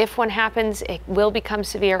rain, but if one happens, it will become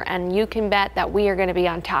severe, and you can bet that we are going to be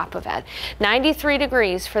on top of it. 93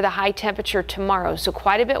 degrees for the high temperature tomorrow, so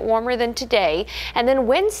quite a bit warmer than today. And then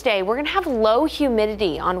Wednesday, we're going to have low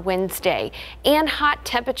humidity on Wednesday and hot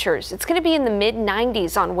temperatures. It's going to be in the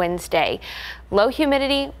mid-90s on Wednesday. Low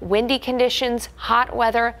humidity, windy conditions, hot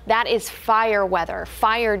weather, that is fire weather,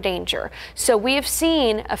 fire danger. So we have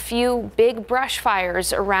seen a few big brush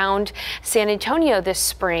fires around San Antonio this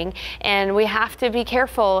spring, and we have to be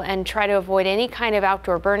careful and try to avoid any kind of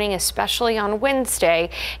outdoor burning, especially on Wednesday,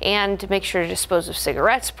 and make sure to dispose of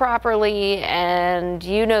cigarettes properly, and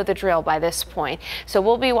you know the drill by this point. So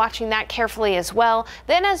we'll be watching that carefully as well.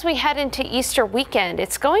 Then as we head into Easter weekend,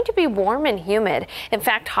 it's going to be warm and humid. In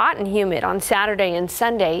fact, hot and humid on Saturday and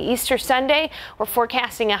Sunday. Easter Sunday, we're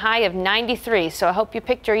forecasting a high of 93. So I hope you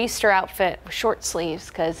picked your Easter outfit with short sleeves,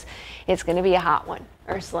 because it's going to be a hot one.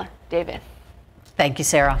 Ursula, David. Thank you,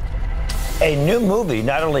 Sarah. A new movie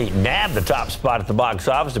not only nabbed the top spot at the box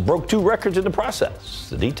office, it broke 2 records in the process.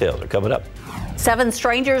 The details are coming up. 7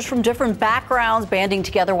 strangers from different backgrounds banding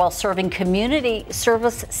together while serving community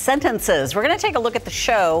service sentences. We're going to take a look at the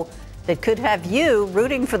show that could have you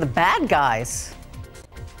rooting for the bad guys.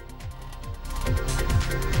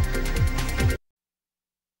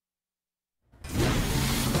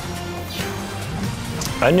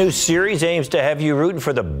 A new series aims to have you rooting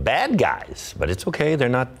for the bad guys, but it's okay, they're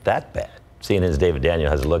not that bad. CNN's David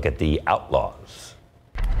Daniel has a look at The Outlaws.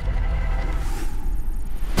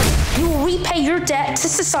 You will repay your debt to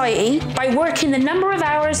society by working the number of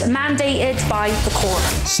hours mandated by the court.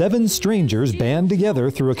 7 strangers band together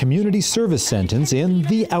through a community service sentence in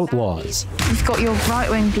The Outlaws. You've got your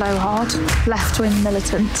right-wing blowhard, left-wing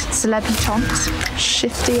militant, celebrity chomps,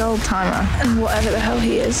 shifty old-timer, and whatever the hell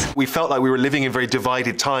he is. We felt like we were living in very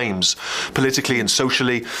divided times, politically and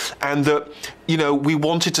socially, and that, you know, we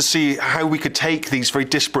wanted to see how we could take these very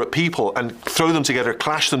disparate people and throw them together,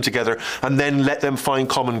 clash them together, and then let them find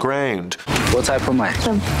common ground. What type am I?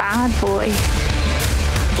 The bad boy.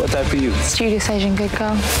 What type are you? Studious Asian good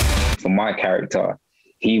girl. For my character,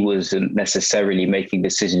 he wasn't necessarily making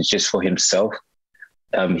decisions just for himself.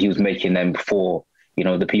 He was making them for, you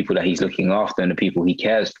know, the people that he's looking after and the people he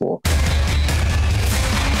cares for.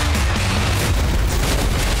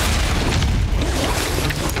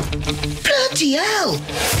 Bloody hell!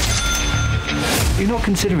 You're not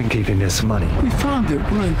considering keeping this money? We found it.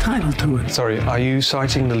 We're entitled to it. Sorry, are you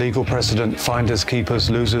citing the legal precedent, finders, keepers,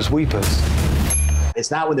 losers, weepers?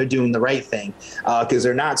 It's not when they're doing the right thing, because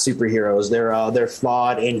they're not superheroes. They're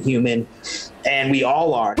flawed and human, and we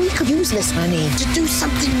all are. We could use this money to do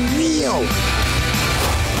something real.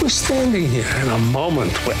 We're standing here in a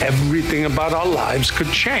moment where everything about our lives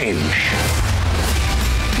could change.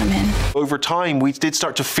 I'm in. Over time, we did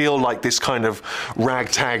start to feel like this kind of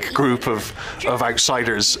ragtag group of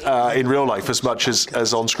outsiders in real life as much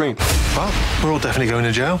as on screen. Well, we're all definitely going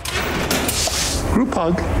to jail. Group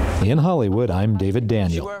hug. In Hollywood, I'm David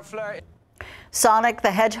Daniel. Sonic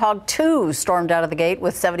the Hedgehog 2 stormed out of the gate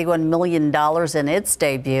with $71 million in its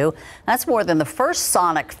debut. That's more than the first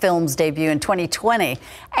Sonic film's debut in 2020.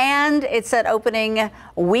 And it set opening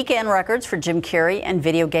weekend records for Jim Carrey and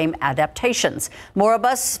video game adaptations.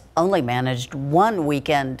 Moribus only managed one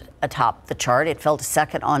weekend atop the chart. It fell to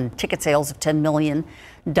second on ticket sales of $10 million.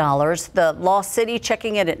 The Lost City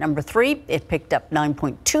checking in at number 3. It picked up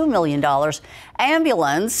 $9.2 million.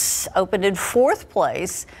 Ambulance opened in 4th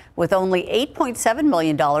place with only $8.7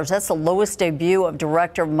 million. That's the lowest debut of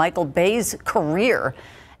director Michael Bay's career.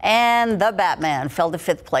 And The Batman fell to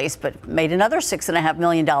 5th place, but made another $6.5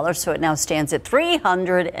 million, so it now stands at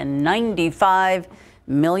 $395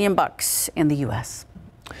 million in the U.S.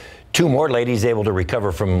 2 more ladies able to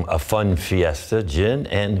recover from a fun fiesta, Jen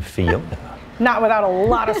and Fiona. Not without a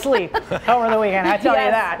lot of sleep over the weekend, I tell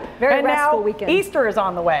you that. Very restful weekend. Easter is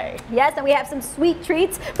on the way. Yes, and we have some sweet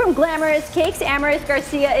treats from Glamorous Cakes. Amaris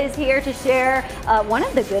Garcia is here to share one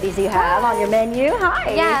of the goodies you have on your menu.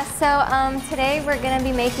 Hi. Yeah, so today we're going to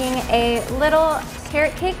be making a little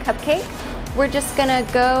carrot cake cupcake. We're just going to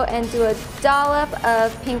go and do a dollop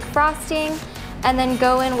of pink frosting and then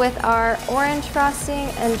go in with our orange frosting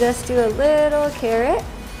and just do a little carrot.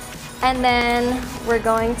 And then we're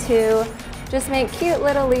going to just make cute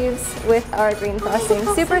little leaves with our green frosting.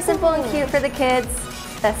 Super simple and cute for the kids.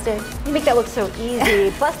 Festive. You make that look so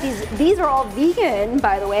easy. Plus, these are all vegan,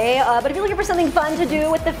 by the way. But if you're looking for something fun to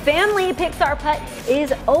do with the family, Pixar Putt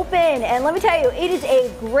is open. And let me tell you, it is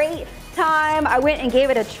a great time. I went and gave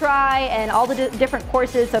it a try and all the different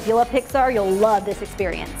courses. So if you love Pixar, you'll love this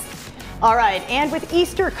experience. All right, and with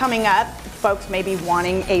Easter coming up, folks may be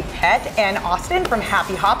wanting a pet, and Austin from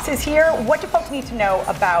Happy Hops is here. What do folks need to know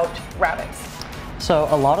about rabbits? So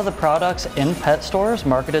a lot of the products in pet stores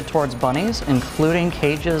marketed towards bunnies, including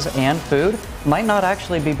cages and food, might not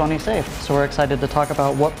actually be bunny safe. So we're excited to talk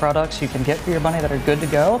about what products you can get for your bunny that are good to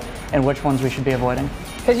go and which ones we should be avoiding.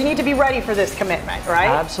 Because you need to be ready for this commitment, right?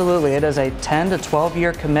 Absolutely. It is a 10 to 12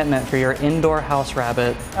 year commitment for your indoor house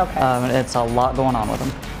rabbit. Okay. It's a lot going on with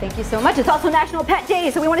them. Thank you so much. It's also National Pet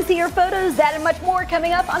Day, so we want to see your photos. That and much more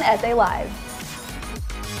coming up on SA Live.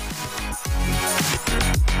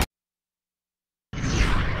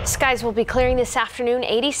 Skies will be clearing this afternoon,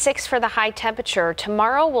 86 for the high temperature.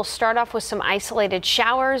 Tomorrow we'll start off with some isolated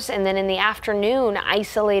showers, and then in the afternoon,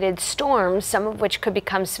 isolated storms, some of which could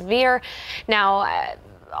become severe. Now,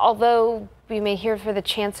 although we may hear for the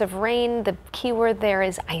chance of rain, the key word there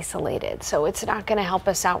is isolated. So it's not going to help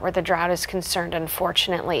us out where the drought is concerned,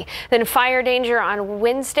 unfortunately. Then fire danger on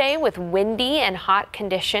Wednesday with windy and hot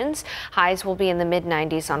conditions. Highs will be in the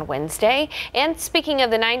mid-90s on Wednesday. And speaking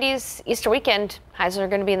of the 90s, Easter weekend, highs are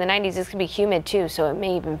going to be in the 90s. It's going to be humid too, so it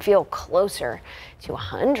may even feel closer to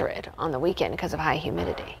 100 on the weekend because of high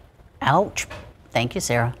humidity. Ouch. Thank you,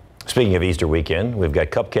 Sarah. Speaking of Easter weekend, we've got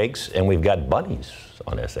cupcakes and we've got bunnies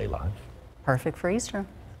on SA Live. Perfect for Easter.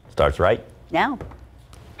 Starts right now.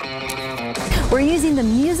 We're using the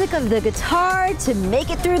music of the guitar to make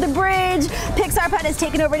it through the bridge. Pixar Putt has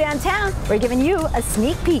taken over downtown. We're giving you a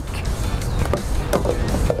sneak peek.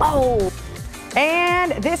 Oh,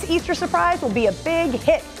 and this Easter surprise will be a big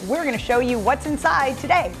hit. We're going to show you what's inside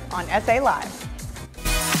today on SA Live.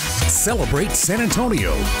 Celebrate San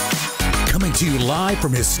Antonio. Coming to you live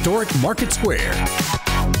from historic Market Square.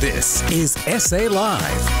 This is SA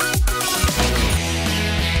Live.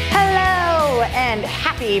 Hello and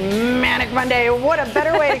happy Manic Monday. What a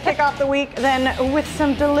better way to kick off the week than with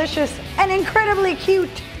some delicious and incredibly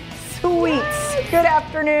cute sweets. Good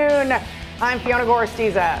afternoon. I'm Fiona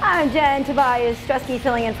Gorostiza. I'm Jen Tobias Stresky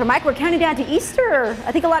filling in for Mike. We're counting down to Easter.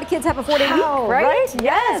 I think a lot of kids have a 4-day week, right?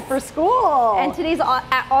 Yes, for school. And today's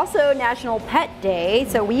also National Pet Day,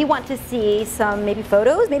 so we want to see some maybe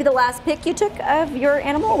photos, maybe the last pic you took of your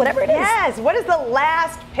animal, whatever it is. Yes, what is the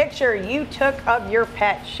last picture you took of your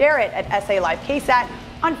pet? Share it at SA Live KSAT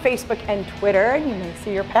on Facebook and Twitter, and you may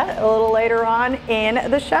see your pet a little later on in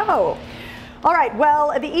the show. All right,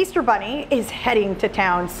 well, the Easter Bunny is heading to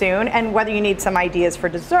town soon, and whether you need some ideas for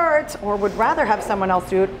desserts or would rather have someone else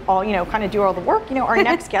do it all, kind of do all the work, our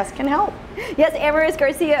next guest can help. Yes, Amaris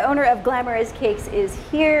Garcia, owner of Glamorous Cakes, is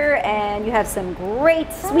here, and you have some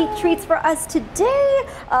great sweet treats for us today.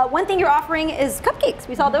 One thing you're offering is cupcakes.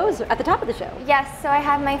 We saw those at the top of the show. Yes, so I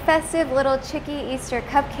have my festive little chicky Easter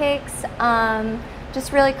cupcakes,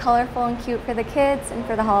 just really colorful and cute for the kids and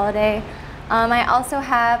for the holiday. I also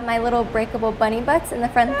have my little breakable bunny butts in the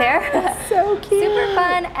front there. So cute. Super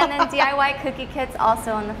fun. And then DIY cookie kits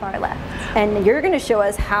also on the far left. And you're going to show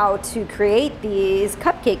us how to create these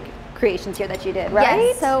cupcake creations here that you did, right?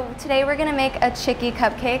 Yes. So today we're going to make a chicky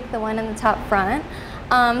cupcake, the one in the top front.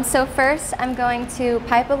 So first, I'm going to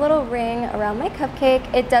pipe a little ring around my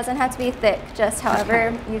cupcake. It doesn't have to be thick, just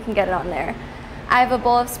however you can get it on there. I have a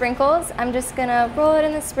bowl of sprinkles. I'm just gonna roll it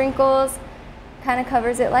in the sprinkles, kind of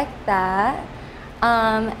covers it like that.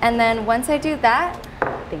 And then once I do that,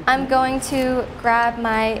 I'm going to grab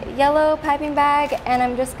my yellow piping bag and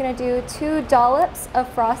I'm just gonna do 2 dollops of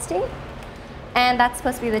frosting. And that's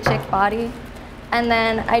supposed to be the chick body. And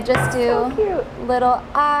then I just do little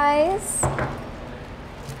eyes.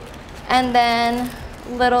 And then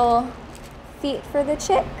little feet for the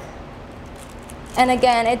chick. And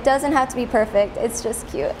again, it doesn't have to be perfect, it's just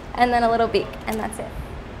cute. And then a little beak, and that's it.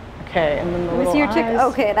 Okay, and then the Let me little see your chick. eyes.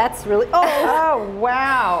 Okay, that's really, Oh,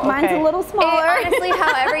 wow. Mine's okay. a little smaller. Honestly,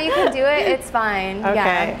 however you can do it, it's fine. Okay.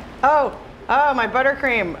 Yeah. Oh, my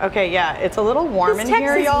buttercream. Okay, yeah, it's a little warm This in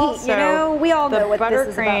here, Texas y'all. heat, you know, we all know what this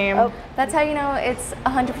is buttercream. about. Oh, that's how you know it's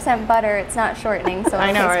 100% butter. It's not shortening, so it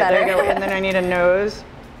I know, tastes right? better. There you go. And then I need a nose.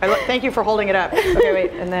 Thank you for holding it up. Okay,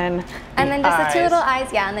 wait, and then And then just eyes. the 2 little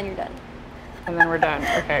eyes, yeah, and then you're done. And then we're done.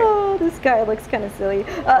 Okay. Oh, this guy looks kind of silly.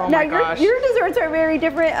 Oh now my gosh. your desserts are very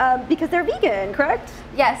different because they're vegan, correct?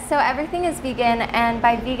 Yes, so everything is vegan, and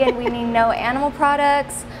by vegan we mean no animal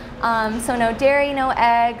products, so no dairy, no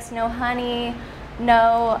eggs, no honey,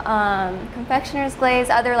 no confectioner's glaze,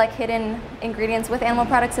 other like hidden ingredients with animal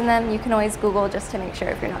products in them. You can always Google just to make sure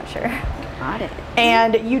if you're not sure. Got it.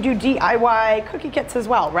 And you do DIY cookie kits as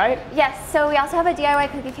well, right? Yes, so we also have a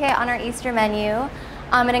DIY cookie kit on our Easter menu.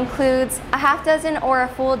 It includes a half dozen or a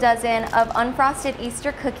full dozen of unfrosted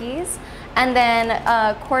Easter cookies, and then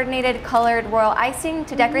coordinated colored royal icing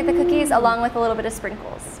to decorate the cookies, along with a little bit of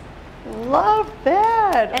sprinkles. Love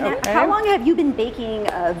that. And okay. how long have you been baking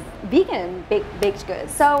vegan baked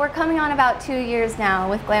goods? So we're coming on about 2 years now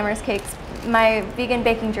with Glamorous Cakes. My vegan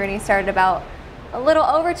baking journey started about a little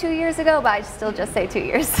over 2 years ago, but I still just say 2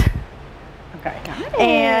 years. Okay.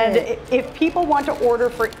 And if people want to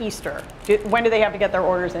order for Easter, when do they have to get their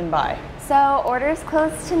orders in by? So orders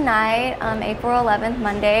close tonight, April 11th,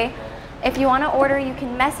 Monday. If you want to order, you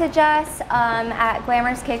can message us at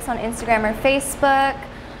Glamorous Cakes on Instagram or Facebook.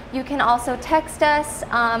 You can also text us.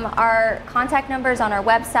 Our contact number is on our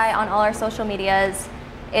website, on all our social medias.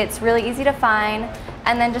 It's really easy to find.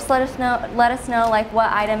 And then just let us know like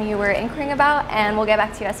what item you were inquiring about, and we'll get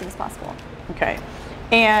back to you as soon as possible. Okay.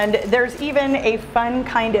 And there's even a fun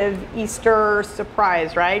kind of Easter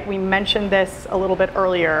surprise, right? We mentioned this a little bit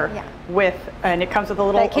earlier and it comes with a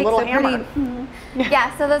little hammer.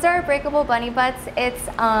 Yeah, so those are our breakable bunny butts. It's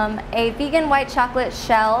a vegan white chocolate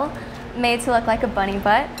shell made to look like a bunny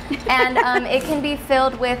butt. And it can be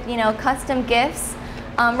filled with, custom gifts.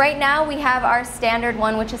 Right now we have our standard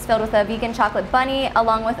one, which is filled with a vegan chocolate bunny,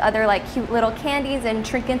 along with other like cute little candies and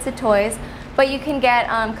trinkets and toys. But you can get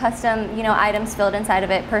custom, items filled inside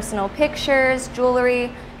of it, personal pictures,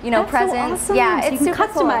 jewelry, That's presents. So awesome. Yeah, so it's you can super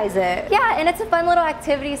customize cool. it. Yeah, and it's a fun little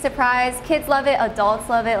activity, surprise. Kids love it, adults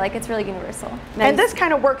love it. Like, it's really universal. Nice. And this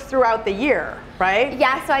kind of works throughout the year, right?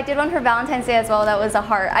 Yeah, so I did one for Valentine's Day as well. That was a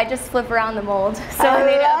heart. I just flip around the mold. So I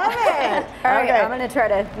made love it. All right, I'm gonna try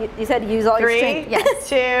to. You said use all your strength.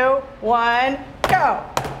 3, 2, 1, go.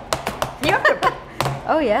 You have to.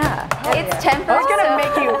 Oh yeah. It's tempered. I was gonna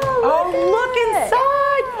make you. Look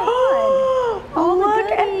inside. Oh,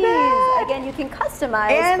 look at that. Again, you can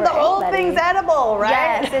customize. And for the whole anybody. thing's edible, right?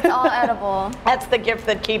 Yes, it's all edible. That's the gift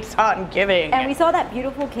that keeps on giving. And we saw that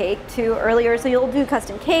beautiful cake too earlier. So you'll do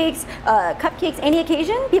custom cakes, cupcakes, any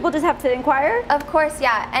occasion. People just have to inquire. Of course,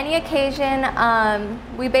 yeah. Any occasion.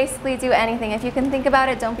 We basically do anything. If you can think about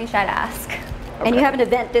it, don't be shy to ask. Okay. And you have an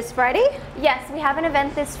event this Friday? Yes, we have an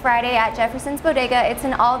event this Friday at Jefferson's Bodega. It's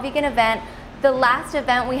an all-vegan event. The last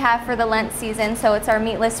event we have for the Lent season, so it's our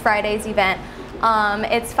Meatless Fridays event.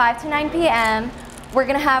 It's 5 to 9 p.m. We're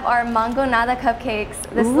gonna have our Mango Nada cupcakes.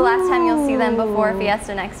 This is the last time you'll see them before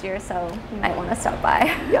Fiesta next year, so you might want to stop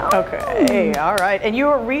by. Okay, all right. And you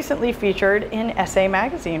were recently featured in SA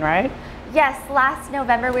Magazine, right? Yes, last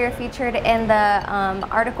November we were featured in the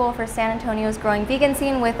article for San Antonio's growing vegan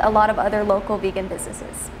scene with a lot of other local vegan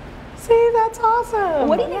businesses. See, that's awesome.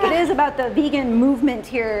 What do you think it is about the vegan movement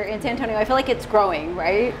here in San Antonio? I feel like it's growing,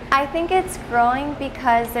 right? I think it's growing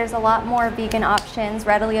because there's a lot more vegan options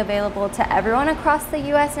readily available to everyone across the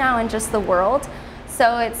U.S. now and just the world.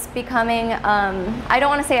 So it's becoming, I don't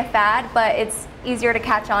want to say a fad, but it's easier to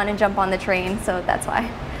catch on and jump on the train. So that's why,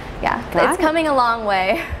 yeah, it's coming a long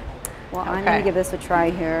way. Well, I'm going to give this a try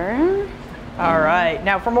here. All right.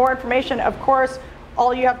 Now, for more information, of course,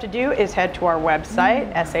 all you have to do is head to our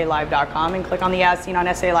website, salive.com, and click on the As Seen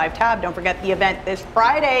on SA Live tab. Don't forget the event this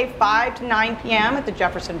Friday, 5 to 9 p.m. at the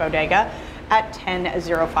Jefferson Bodega. at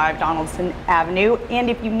 1005 Donaldson Avenue. And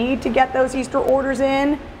if you need to get those Easter orders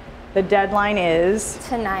in, the deadline is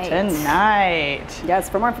tonight. Yes,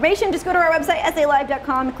 for more information, just go to our website,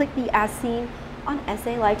 salive.com, and click the As Seen on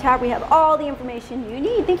SA Live tab. We have all the information you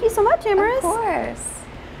need. Thank you so much, Amaris. Of course.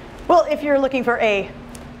 Well, if you're looking for a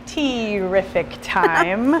terrific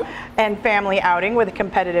time and family outing with a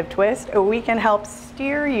competitive twist, we can help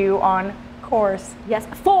steer you on course. Yes,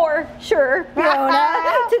 for sure, Fiona.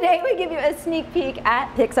 Today we give you a sneak peek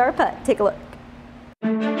at Pixar Putt. Take a look.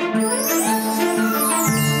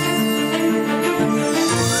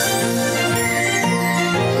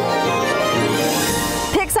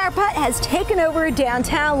 Pixar Putt has taken over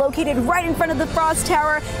downtown, located right in front of the Frost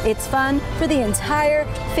Tower. It's fun for the entire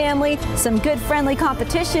family, some good friendly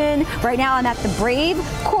competition. Right now I'm at the Brave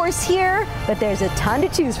course here, but there's a ton to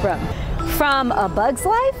choose from. From A Bug's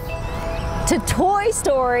Life to Toy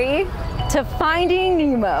Story to Finding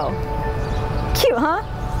Nemo. Cute, huh?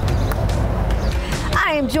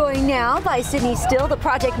 I am joined now by Sydney Still, the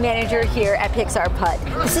project manager here at Pixar Putt.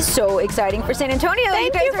 This is so exciting for San Antonio.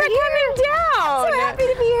 Thank you for coming down. So happy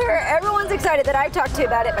to be here. Everyone's excited that I've talked to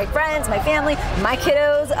about it. My friends, my family, my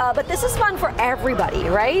kiddos. But this is fun for everybody,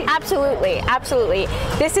 right? Absolutely, absolutely.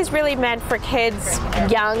 This is really meant for kids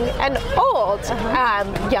young and old,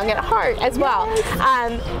 young at heart as well.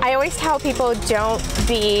 I always tell people, don't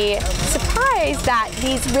be surprised that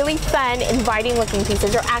these really fun, inviting looking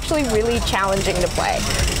pieces are actually really challenging to play.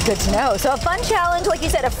 Good to know. So a fun challenge, like you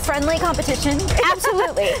said, a friendly competition.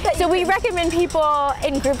 Absolutely. So we recommend people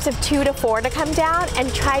in groups of 2 to 4 to come down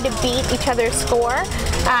and try to beat each other's score.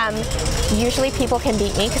 Usually people can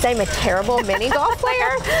beat me because I'm a terrible mini golf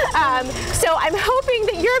player. So I'm hoping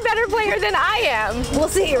that you're a better player than I am. We'll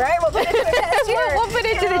see, right? We'll put it to the test here. We'll put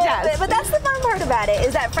it to the test. But that's the fun part about it,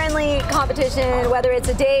 is that friendly competition, whether it's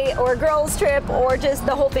a date or a girls trip or just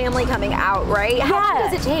the whole family coming out, right? How long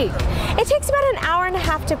does it take? It takes about an hour and a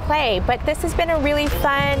half to play, but this has been a really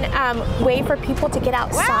fun way for people to get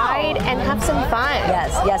outside and have some fun.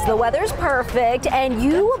 Yes, the weather's perfect, and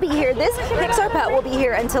you will be here. This Pixar Putt will be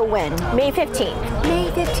here until when? May 15th.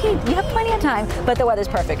 May 15th. You have plenty of time, but the weather's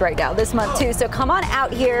perfect right now, this month too. So come on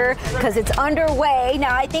out here because it's underway.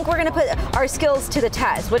 Now I think we're gonna put our skills to the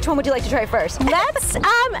test. Which one would you like to try first?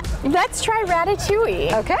 Let's try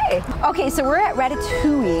Ratatouille. Okay, so we're at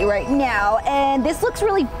Ratatouille right now, and this looks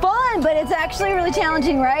really fun, but it's actually really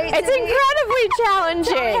challenging, right? It's incredibly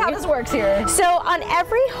challenging. Tell me how this works here. So on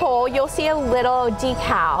every hole, you'll see a little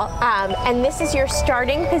decal, and this is your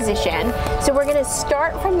starting position. So we're gonna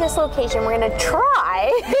start from this location. We're gonna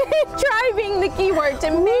try being the key word, to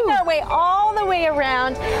make our way all the way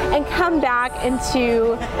around and come back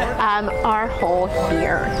into our hole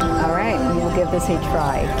here. All right, we'll give this a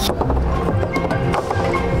try.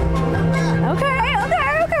 Okay.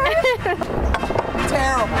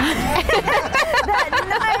 Terrible.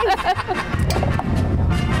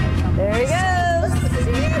 There he goes.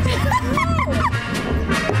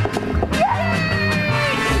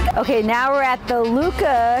 Okay, now we're at the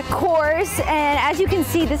Luca course, and as you can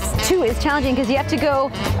see, this too is challenging because you have to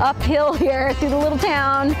go uphill here through the little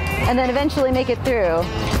town and then eventually make it through.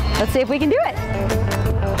 Let's see if we can do it.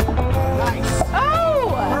 Nice.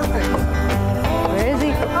 Oh! Perfect. Where is he?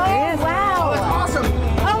 There he is. Wow. Oh, that's awesome.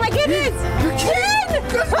 Oh my goodness! You're kidding!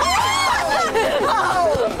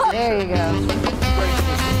 There you go.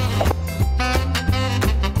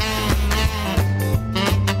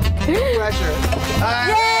 Pressure.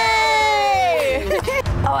 Yay!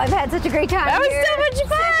 Oh, I've had such a great time. That was here. so much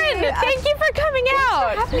fun! Thank you for coming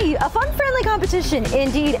out. Thanks for having me. A fun, friendly competition,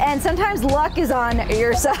 indeed, and sometimes luck is on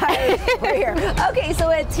your side. We're here. Okay,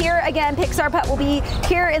 so it's here again. Pixar Putt will be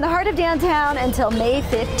here in the heart of downtown until May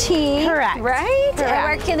 15th. Correct. Right? Correct. And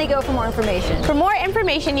where can they go for more information? For more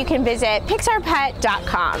information, you can visit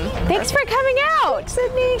pixarputt.com. Thanks for coming out,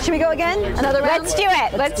 Sydney. Should we go again? Another round? Let's do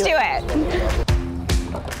it. Let's do it.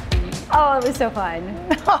 Oh, it was so fun.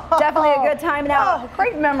 Definitely a good time. Now,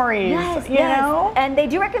 great memories. Yes, you know? And they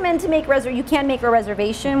do recommend to make you can make a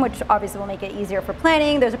reservation, which obviously will make it easier for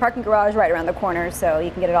planning. There's a parking garage right around the corner, so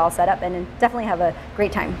you can get it all set up and definitely have a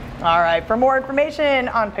great time. All right, for more information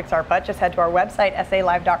on Pixar Putt, just head to our website,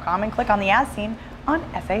 salive.com, and click on the As Seen on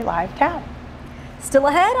SA Live tab. Still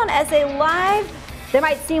ahead on SA Live, they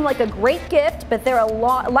might seem like a great gift, but they're a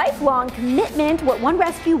lifelong commitment. What one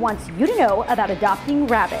rescue wants you to know about adopting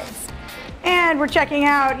rabbits. And we're checking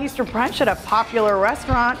out Easter brunch at a popular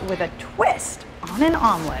restaurant with a twist on an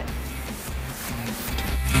omelet.